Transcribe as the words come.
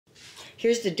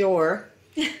Here's the door.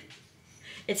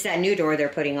 It's that new door they're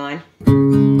putting on.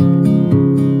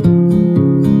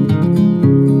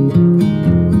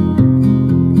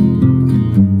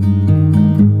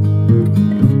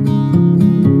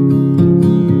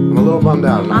 Bummed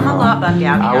out. I'm a lot bummed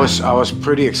out. I was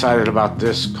pretty excited about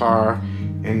this car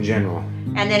in general.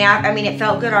 And then I mean, it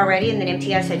felt good already, and then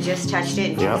MTS had just touched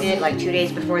it and tuned it like 2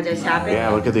 days before this happened. Yeah,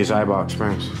 look at these eye-box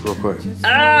springs, real quick.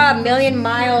 Ah,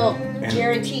 million-mile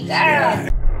guaranteed. Ah.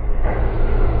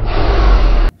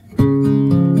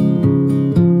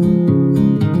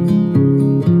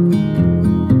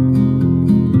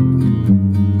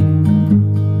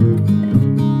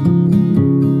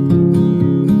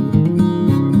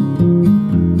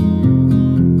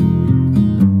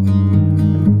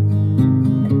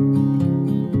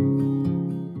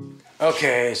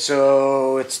 Okay,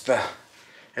 so it's the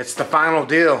final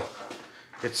deal.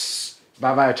 It's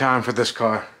bye-bye time for this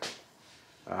car.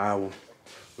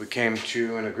 We came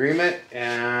to an agreement,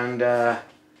 and yeah,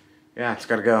 it's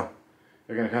got to go.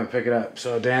 They're gonna come pick it up.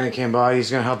 So Danny came by.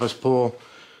 He's gonna help us pull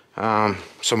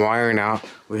some wiring out.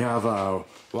 We have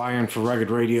wiring for rugged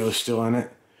radios still in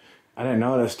it. I didn't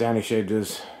notice Danny shaved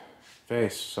his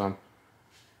face, so. I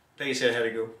think he said it had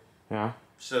to go. Yeah.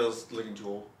 So it's looking too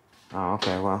old. Oh,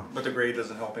 okay, well. But the gray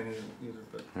doesn't help anything either.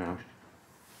 But yeah.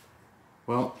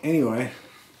 Well, anyway,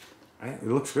 it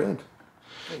looks good.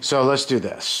 So let's do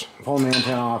this. Pull the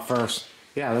antenna off first.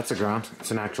 Yeah, that's a ground.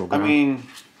 It's an actual ground. I mean,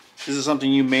 is it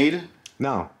something you made?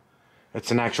 No, it's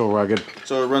an actual rugged.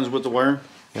 So it runs with the wire?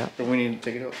 Yeah. But we need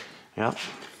to take it out. Yep.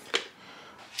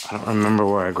 I don't remember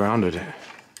where I grounded it.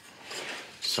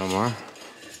 Somewhere.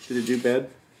 Did it do bad?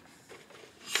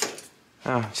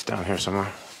 Oh, it's down here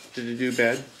somewhere. Did it do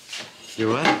bad?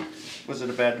 Do what? Was it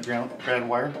a bad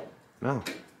wire? No.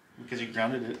 Because you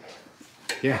grounded it.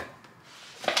 Yeah.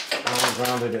 I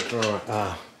grounded it for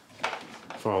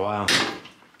a while.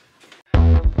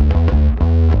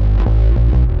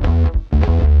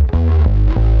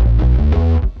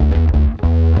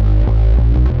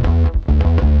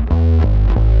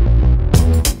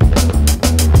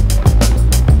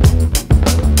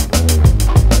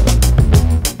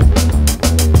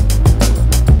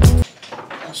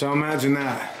 So imagine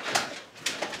that.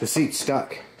 The seat's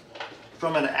stuck.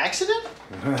 From an accident?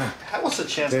 How was the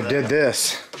chance They of that? did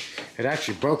this. It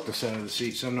actually broke the side of the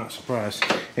seat, so I'm not surprised.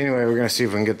 Anyway, we're gonna see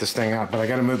if we can get this thing out, but I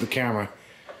gotta move the camera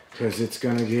because it's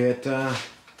gonna get a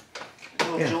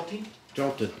little jolty?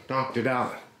 Jolted, knocked it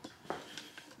out.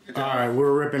 All right,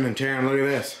 we're ripping and tearing. Look at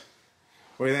this.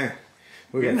 What do you think?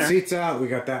 We got seats out. We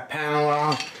got that panel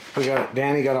out. We got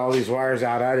Danny got all these wires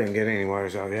out. I didn't get any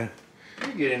wires out yet.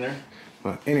 You get in there.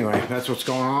 But anyway, that's what's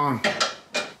going on.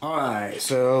 Alright,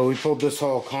 so we pulled this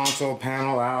whole console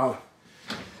panel out.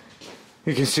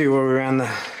 You can see where we ran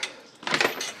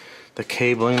the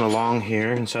cabling along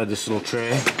here inside this little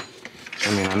tray.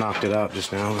 I mean, I knocked it out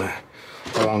just now, but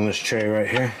along this tray right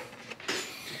here.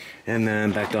 And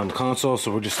then back down the console,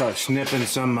 so we'll just start snipping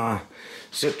some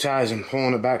zip ties and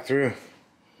pulling it back through.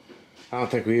 I don't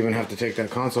think we even have to take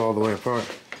that console all the way apart.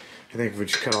 I think if we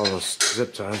just cut all those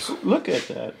zip ties. Look at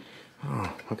that.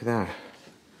 Oh, look at that.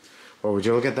 Or would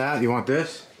you look at that? You want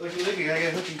this? Looky, looky, I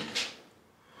got a hooky.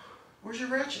 Where's your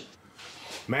ratchet?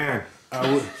 Man,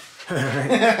 I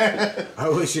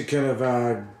wish it could have,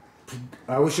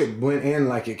 I wish it went in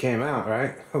like it came out,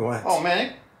 right? What? Oh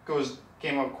man, it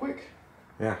came out quick.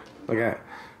 Yeah, look at it.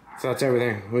 So that's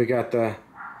everything. We got the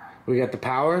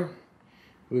power,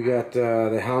 we got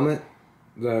the helmet,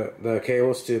 the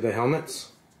cables to the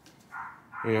helmets,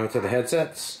 you know, to the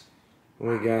headsets.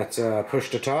 We got push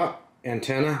to top,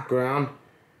 antenna, ground,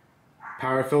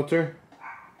 power filter.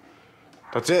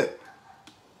 That's it.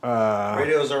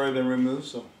 Radio's already been removed,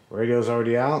 so. Radio's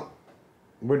already out.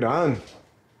 We're done.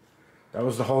 That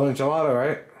was the whole enchilada,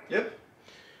 right? Yep.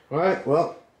 Alright,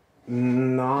 well,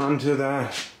 on to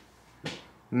the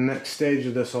next stage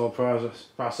of this whole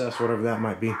process, whatever that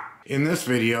might be. In this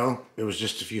video, it was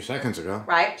just a few seconds ago.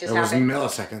 Right, just happened. It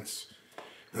was happened. milliseconds.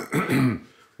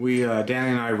 Danny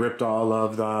and I ripped all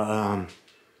of the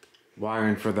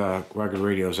wiring for the rugged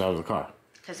radios out of the car.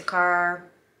 Because the car...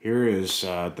 Here is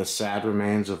the sad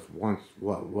remains of what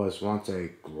was once a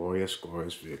glorious,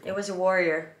 glorious vehicle. It was a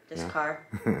warrior, this car.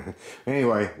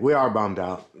 Anyway, we are bummed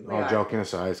out. All are. joking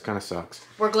aside, it kind of sucks.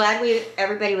 We're glad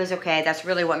everybody was okay. That's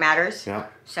really what matters. Yeah.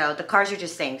 So the cars are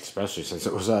just things. Especially since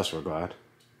it was us, we're glad.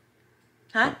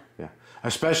 Huh? Yeah.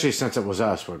 Especially since it was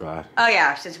us, we're glad. Oh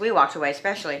yeah, since we walked away,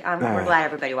 especially. Yeah. We're glad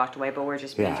everybody walked away, but we're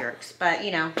just being jerks. But you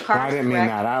know, car. No, I didn't mean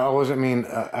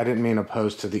that. I didn't mean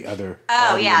opposed to the other.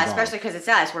 Oh yeah, involved. especially because it's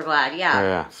us. We're glad. Yeah.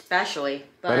 Yeah. Especially.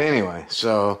 But anyway,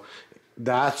 so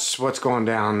that's what's going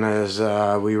down. Is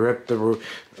we ripped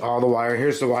all the wire.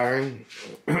 Here's the wiring.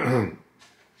 I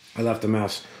left a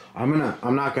mess. I'm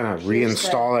not gonna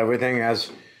reinstall everything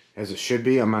as it should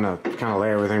be. I'm gonna kind of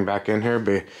lay everything back in here.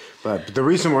 But the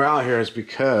reason we're out here is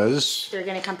because they're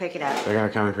gonna come pick it up. They're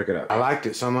gonna come and pick it up. I liked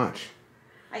it so much.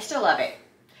 I still love it,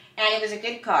 and it was a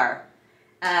good car.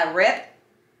 Rip.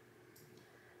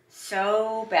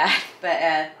 So bad,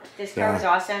 but this car was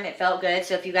awesome. It felt good.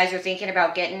 So if you guys are thinking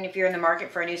about if you're in the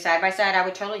market for a new side-by-side, I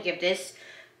would totally give this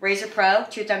RZR Pro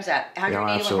 2 thumbs up.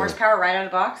 181 horsepower right out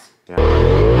of the box. Yeah.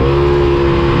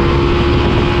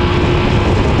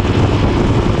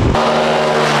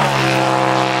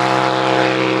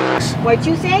 What'd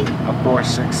you say? A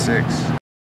 466.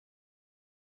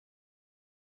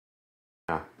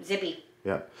 Yeah. Zippy.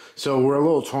 Yep. So we're a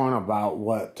little torn about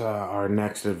what our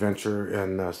next adventure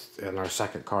in our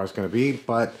second car is going to be,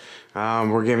 but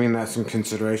we're giving that some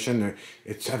consideration.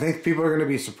 I think people are going to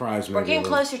be surprised. We're getting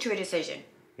closer to a decision.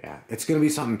 Yeah, it's going to be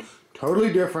something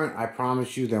totally different, I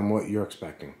promise you, than what you're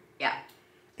expecting. Yeah.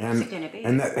 And what's it going to be?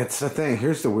 And it's the thing.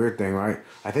 Here's the weird thing, right?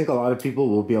 I think a lot of people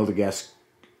will be able to guess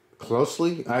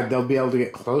closely. They'll be able to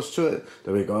get close to it.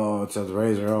 They'll be oh, it's a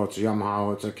RZR, oh, it's a Yamaha,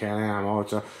 oh, it's a Can-Am, oh,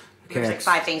 it's a. There's like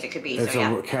 5 things it could be. It's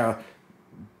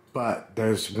but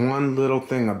there's one little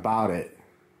thing about it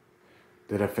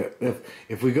that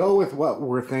if we go with what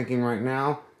we're thinking right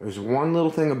now, there's one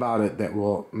little thing about it that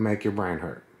will make your brain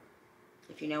hurt.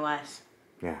 If you know us.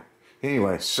 Yeah.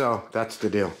 Anyway, so that's the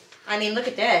deal. I mean, look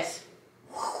at this.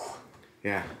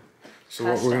 Yeah. So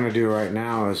what we're gonna do right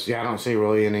now is, I don't see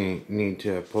really any need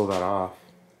to pull that off.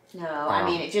 No, I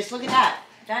mean, just look at that.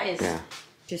 That is. Yeah.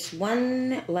 Just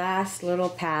one last little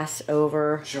pass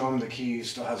over. Show him the key.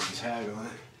 Still has the tag on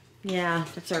it. Yeah,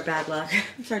 that's our bad luck.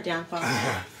 That's our downfall.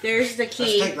 There's the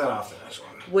key. Let's take that off the next one.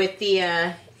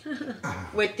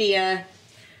 With the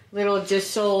little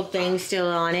just sold thing still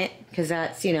on it, because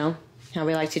that's how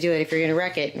we like to do it. If you're gonna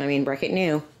wreck it, I mean, wreck it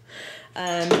new.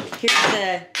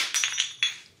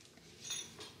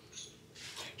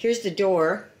 Here's the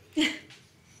door.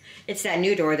 It's that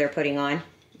new door they're putting on.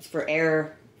 It's for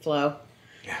air flow.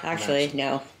 Yeah, actually,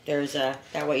 no. There's that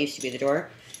what used to be the door.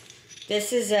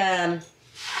 This is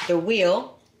the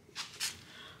wheel.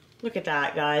 Look at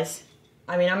that, guys.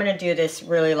 I mean, I'm gonna do this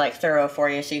really thorough for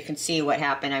you so you can see what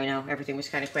happened. I know everything was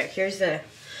kind of quick. Here's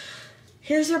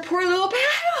our poor little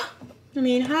panel. I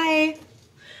mean, hi.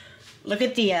 Look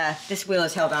at the this wheel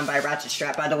is held on by a ratchet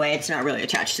strap. By the way, it's not really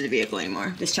attached to the vehicle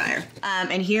anymore. This tire.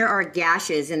 And here are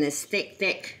gashes in this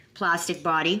thick plastic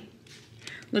body.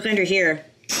 Look under here.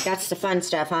 That's the fun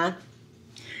stuff, huh?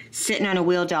 Sitting on a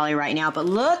wheel dolly right now. But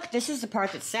look, this is the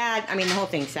part that's sad. I mean, the whole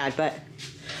thing's sad, but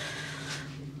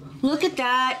look at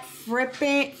that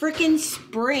frickin'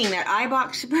 spring, that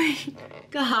eye-box spring.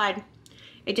 God,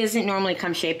 it doesn't normally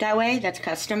come shaped that way. That's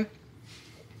custom.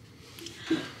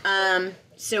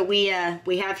 So we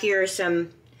have here some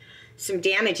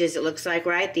damages. It looks like,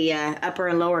 right? The upper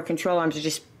and lower control arms are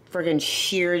just friggin'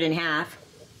 sheared in half.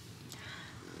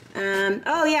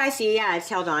 Oh yeah, I see. Yeah, it's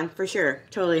held on for sure.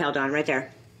 Totally held on right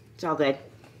there. It's all good.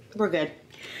 We're good.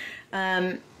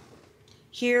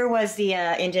 Here was the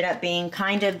ended up being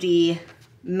kind of the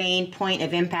main point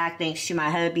of impact, thanks to my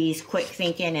hubby's quick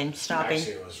thinking and stopping.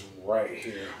 Actually, it was right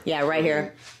here. Yeah, right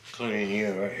here. Including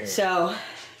you right here. So,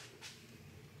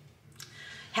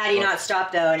 had he not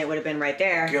stopped though, and it would have been right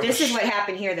there. This is what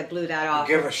happened here that blew that off.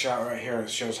 Give a shot right here. It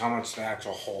shows how much the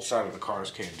actual whole side of the car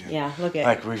is caved in. Yeah, look at.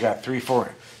 Like we got 3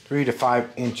 to 5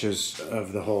 inches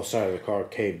of the whole side of the car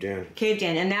caved in. Caved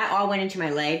in, and that all went into my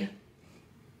leg.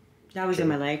 That was in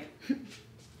my leg.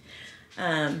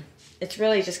 It's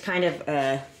really just kind of,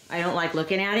 I don't like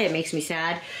looking at it. It makes me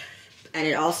sad. And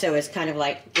it also is kind of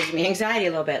gives me anxiety a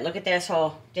little bit. Look at this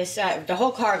whole, the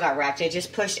whole car got wrecked. It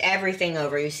just pushed everything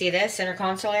over. You see this center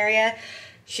console area?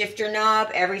 Shifter knob,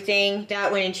 everything.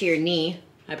 That went into your knee,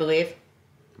 I believe.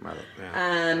 My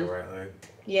right leg.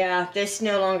 Yeah, this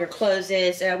no longer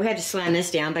closes. We had to slam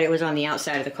this down, but it was on the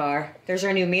outside of the car. There's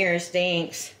our new mirrors.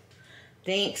 Thanks.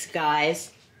 Thanks,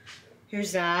 guys.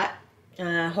 Here's that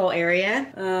whole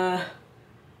area.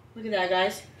 Look at that,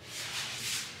 guys.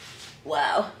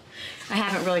 Wow. I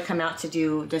haven't really come out to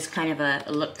do this kind of a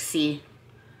look-see.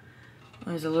 It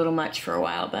was a little much for a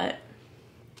while, but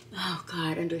oh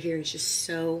God, under here is just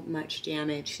so much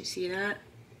damage. You see that?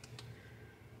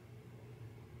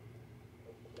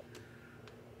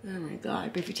 Oh my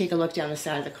God. But if you take a look down the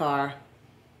side of the car.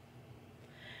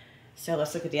 So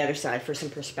let's look at the other side for some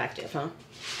perspective, huh?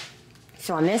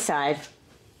 So on this side,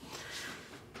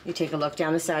 you take a look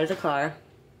down the side of the car,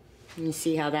 and you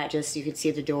see how that just, you can see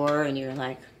the door, and you're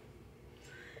like,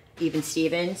 even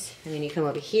Stevens. And then you come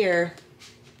over here,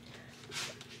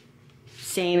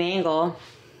 same angle.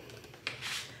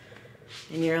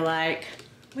 And you're like,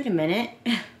 wait a minute,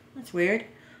 that's weird.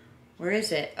 Where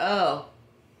is it? Oh,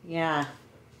 yeah.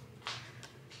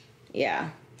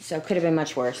 Yeah, so it could have been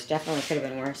much worse. Definitely could have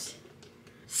been worse.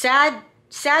 Sad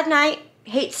night.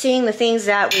 Hate seeing the things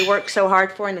that we work so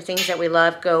hard for and the things that we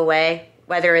love go away.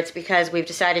 Whether it's because we've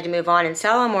decided to move on and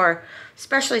sell them, or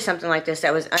especially something like this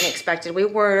that was unexpected. We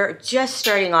were just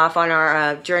starting off on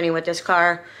our journey with this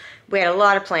car. We had a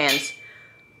lot of plans.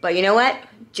 But you know what?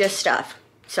 Just stuff.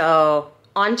 So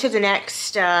on to the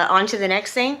next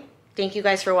thing. Thank you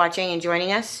guys for watching and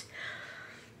joining us.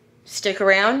 Stick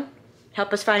around.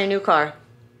 Help us find a new car.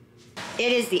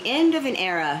 It is the end of an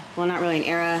era. Well, not really an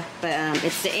era, but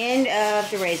it's the end of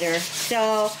the RZR.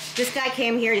 So this guy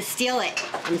came here to steal it.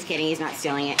 I'm just kidding. He's not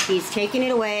stealing it. He's taking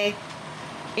it away.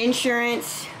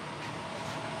 Insurance.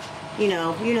 You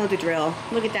know the drill.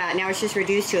 Look at that. Now it's just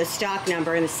reduced to a stock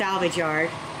number in the salvage yard.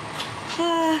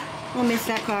 I'll miss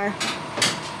that car.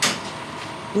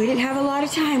 We didn't have a lot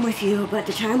of time with you, but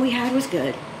the time we had was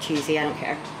good. Cheesy, I don't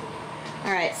care.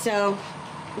 All right, so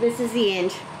this is the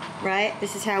end, right?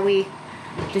 This is how it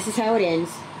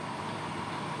ends.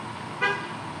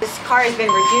 This car has been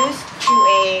reduced to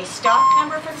a stock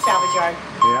number for the salvage yard.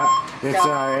 Yeah, it's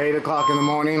 8 o'clock in the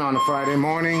morning on a Friday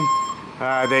morning.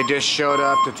 They just showed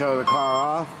up to tow the car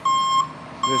off.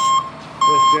 This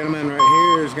gentleman right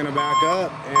here is gonna back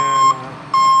up, and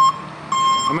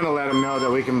I'm gonna let him know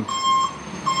that we can.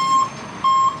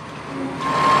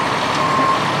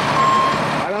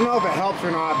 I don't know if it helps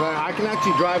or not, but I can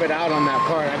actually drive it out on that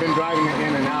cart. I've been driving it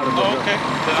in and out of the. Oh, okay.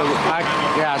 So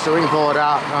yeah, so we can pull it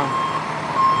out.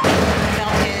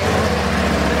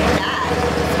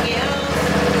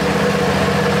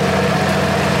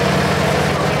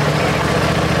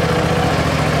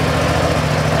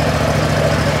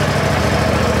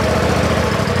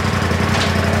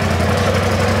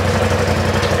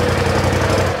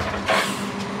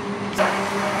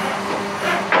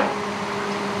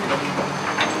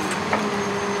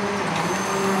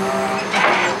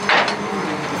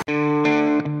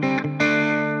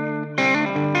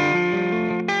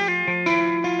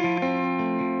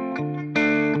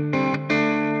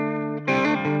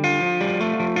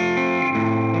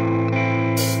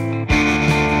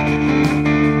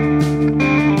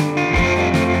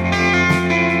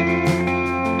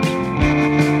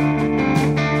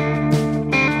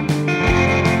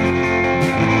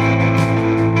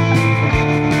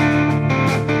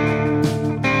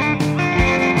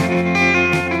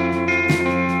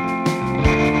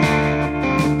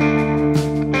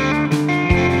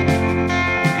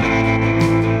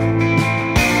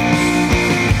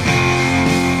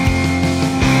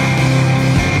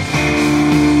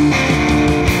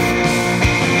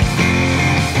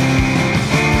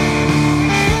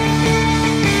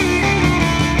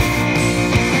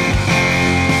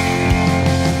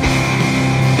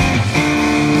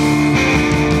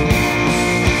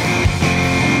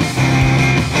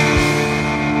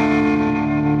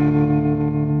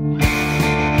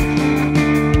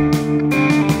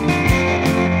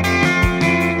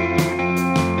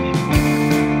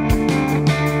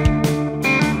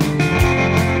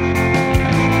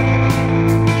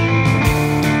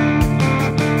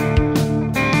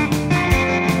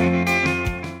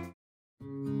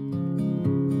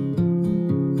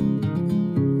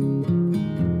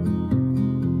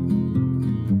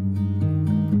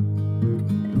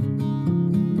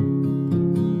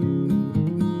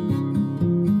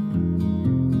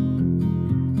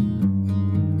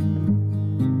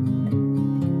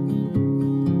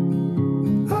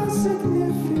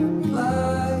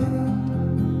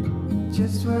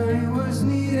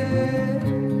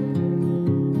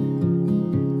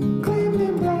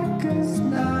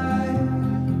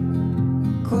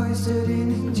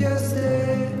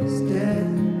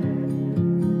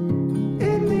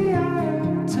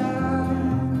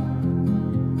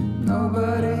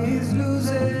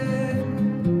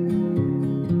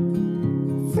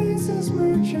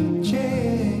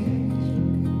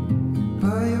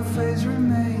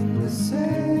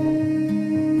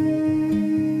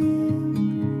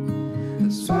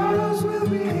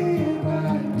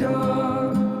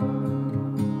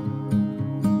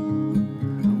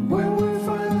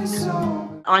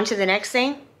 On to the next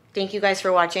thing. Thank you guys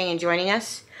for watching and joining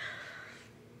us.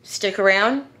 Stick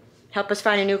around. Help us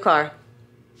find a new car.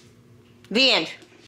 The end.